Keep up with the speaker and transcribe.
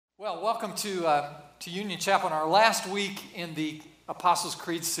Well, welcome to Union Chapel in our last week in the Apostles'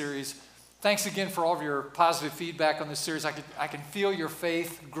 Creed series. Thanks again for all of your positive feedback on this series. I can feel your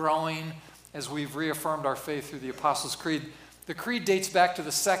faith growing as we've reaffirmed our faith through the Apostles' Creed. The Creed dates back to the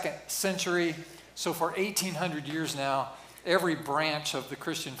 2nd century, so for 1,800 years now, every branch of the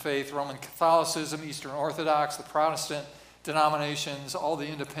Christian faith, Roman Catholicism, Eastern Orthodox, the Protestant denominations, all the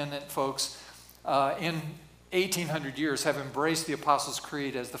independent folks in 1,800 years have embraced the Apostles'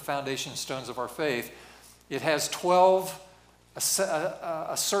 Creed as the foundation stones of our faith. It has 12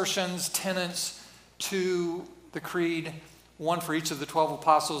 assertions, tenets to the Creed, one for each of the 12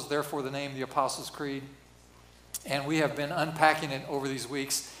 apostles, therefore the name the Apostles' Creed. And we have been unpacking it over these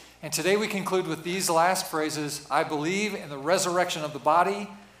weeks. And today we conclude with these last phrases: I believe in the resurrection of the body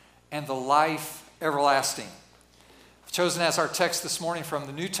and the life everlasting. I've chosen as our text this morning from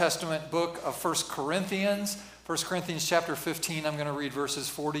the New Testament book of 1 Corinthians. 1 Corinthians chapter 15, I'm going to read verses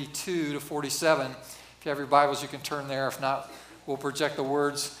 42 to 47. If you have your Bibles, you can turn there. If not, we'll project the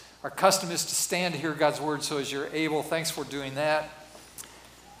words. Our custom is to stand to hear God's word, so as you're able, thanks for doing that.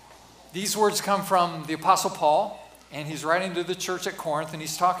 These words come from the Apostle Paul, and he's writing to the church at Corinth, and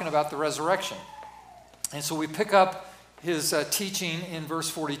he's talking about the resurrection. And so we pick up his teaching in verse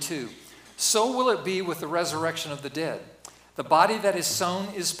 42. So will it be with the resurrection of the dead. The body that is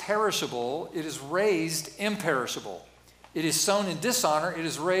sown is perishable, it is raised imperishable. It is sown in dishonor, it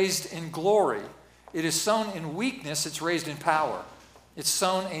is raised in glory. It is sown in weakness, it's raised in power. It's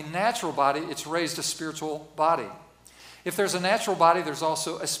sown a natural body, it's raised a spiritual body. If there's a natural body, there's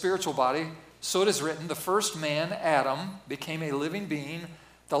also a spiritual body. So it is written, the first man, Adam, became a living being.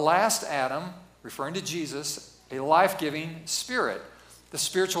 The last Adam, referring to Jesus, a life-giving spirit. The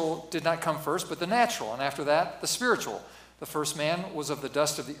spiritual did not come first, but the natural, and after that, the spiritual. The first man was of the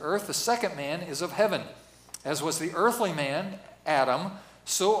dust of the earth. The second man is of heaven. As was the earthly man, Adam,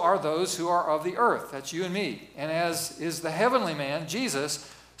 so are those who are of the earth. That's you and me. And as is the heavenly man,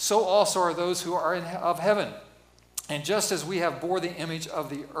 Jesus, so also are those who are of heaven. And just as we have bore the image of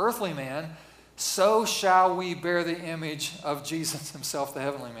the earthly man, so shall we bear the image of Jesus himself, the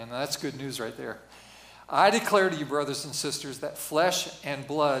heavenly man. Now, that's good news right there. I declare to you, brothers and sisters, that flesh and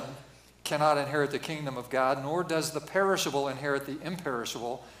blood cannot inherit the kingdom of God, nor does the perishable inherit the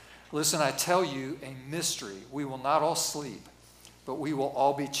imperishable. Listen, I tell you a mystery. We will not all sleep, but we will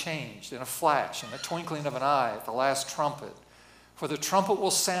all be changed in a flash, in the twinkling of an eye, at the last trumpet. For the trumpet will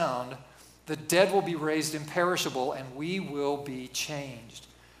sound, the dead will be raised imperishable, and we will be changed.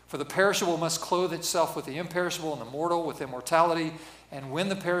 For the perishable must clothe itself with the imperishable, and the mortal with immortality. And when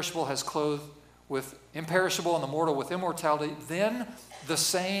the perishable has clothed with imperishable and the mortal with immortality, then the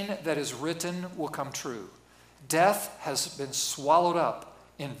saying that is written will come true. Death has been swallowed up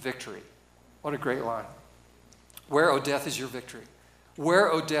in victory. What a great line. Where, O death, is your victory? Where,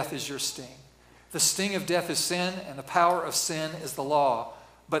 O death, is your sting? The sting of death is sin, and the power of sin is the law.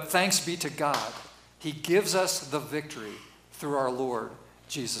 But thanks be to God, he gives us the victory through our Lord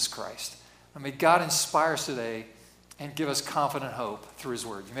Jesus Christ. And may God inspire us today and give us confident hope through his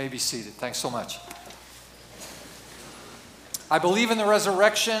word. You may be seated. Thanks so much. I believe in the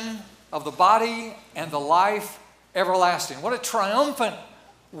resurrection of the body and the life everlasting. What a triumphant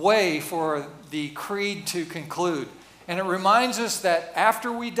way for the creed to conclude. And it reminds us that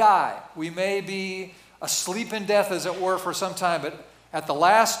after we die, we may be asleep in death, as it were, for some time, but at the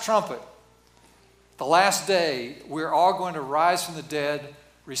last trumpet, the last day, we're all going to rise from the dead,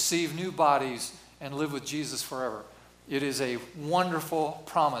 receive new bodies, and live with Jesus forever. It is a wonderful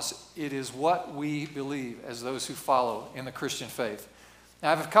promise. It is what we believe as those who follow in the Christian faith.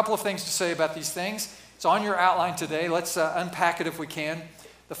 Now, I have a couple of things to say about these things. It's on your outline today. Let's unpack it if we can.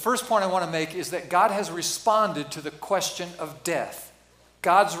 The first point I want to make is that God has responded to the question of death.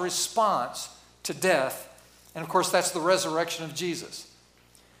 God's response to death. And of course, that's the resurrection of Jesus.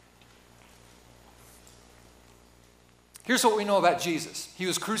 Here's what we know about Jesus. He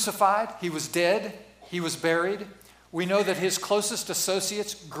was crucified. He was dead. He was buried. We know that his closest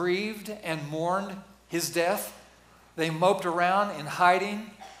associates grieved and mourned his death. They moped around in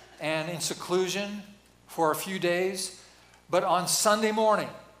hiding and in seclusion for a few days. But on Sunday morning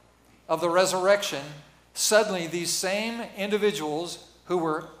of the resurrection, suddenly these same individuals who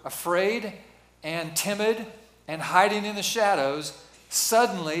were afraid and timid and hiding in the shadows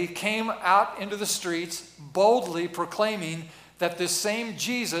suddenly came out into the streets boldly proclaiming that this same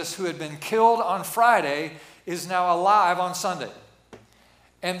Jesus who had been killed on Friday is now alive on Sunday.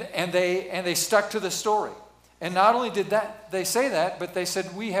 And they stuck to the story. And not only did they say that, but they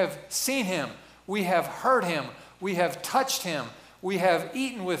said, we have seen him, we have heard him, we have touched him, we have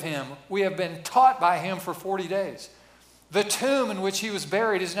eaten with him, we have been taught by him for 40 days. The tomb in which he was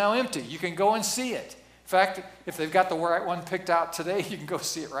buried is now empty. You can go and see it. In fact, if they've got the right one picked out today, you can go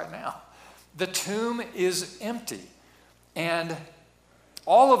see it right now. The tomb is empty. And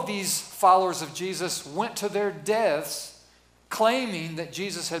all of these followers of Jesus went to their deaths claiming that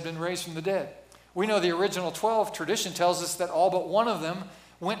Jesus had been raised from the dead. We know the original 12 tradition tells us that all but one of them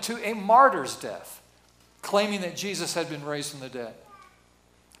went to a martyr's death, claiming that Jesus had been raised from the dead.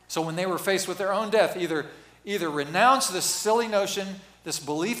 So when they were faced with their own death, either renounce this silly notion, this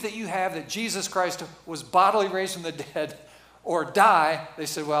belief that you have that Jesus Christ was bodily raised from the dead, or die, they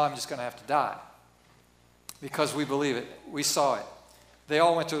said, well, I'm just going to have to die because we believe it. We saw it. They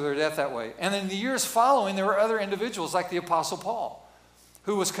all went to their death that way. And in the years following, there were other individuals like the Apostle Paul,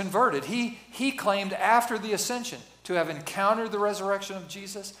 who was converted. He claimed after the ascension to have encountered the resurrection of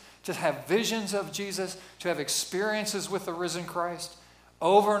Jesus, to have visions of Jesus, to have experiences with the risen Christ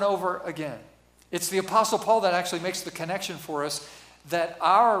over and over again. It's the Apostle Paul that actually makes the connection for us that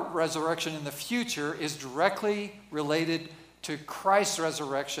our resurrection in the future is directly related to Christ's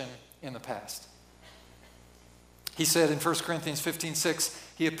resurrection in the past. He said in 1 Corinthians 15:6,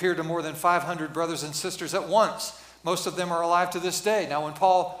 he appeared to more than 500 brothers and sisters at once. Most of them are alive to this day. Now, when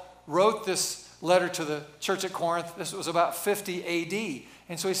Paul wrote this letter to the church at Corinth, this was about 50 AD.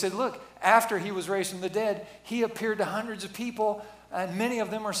 And so he said, look, after he was raised from the dead, he appeared to hundreds of people, and many of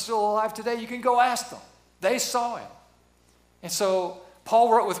them are still alive today. You can go ask them. They saw him. And so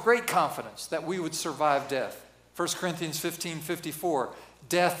Paul wrote with great confidence that we would survive death. 1 Corinthians 15:54,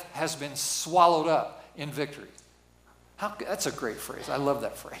 death has been swallowed up in victory. That's a great phrase. I love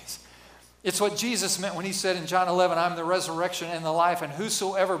that phrase. It's what Jesus meant when he said in John 11, I'm the resurrection and the life, and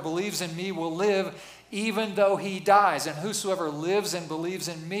whosoever believes in me will live even though he dies. And whosoever lives and believes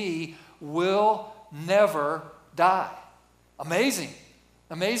in me will never die. Amazing.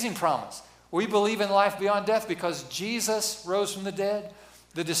 Amazing promise. We believe in life beyond death because Jesus rose from the dead.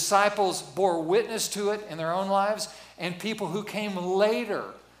 The disciples bore witness to it in their own lives, and people who came later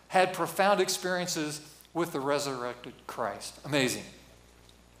had profound experiences with the resurrected Christ. Amazing.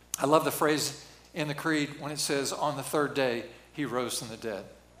 I love the phrase in the creed when it says, on the third day, he rose from the dead.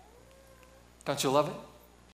 Don't you love it?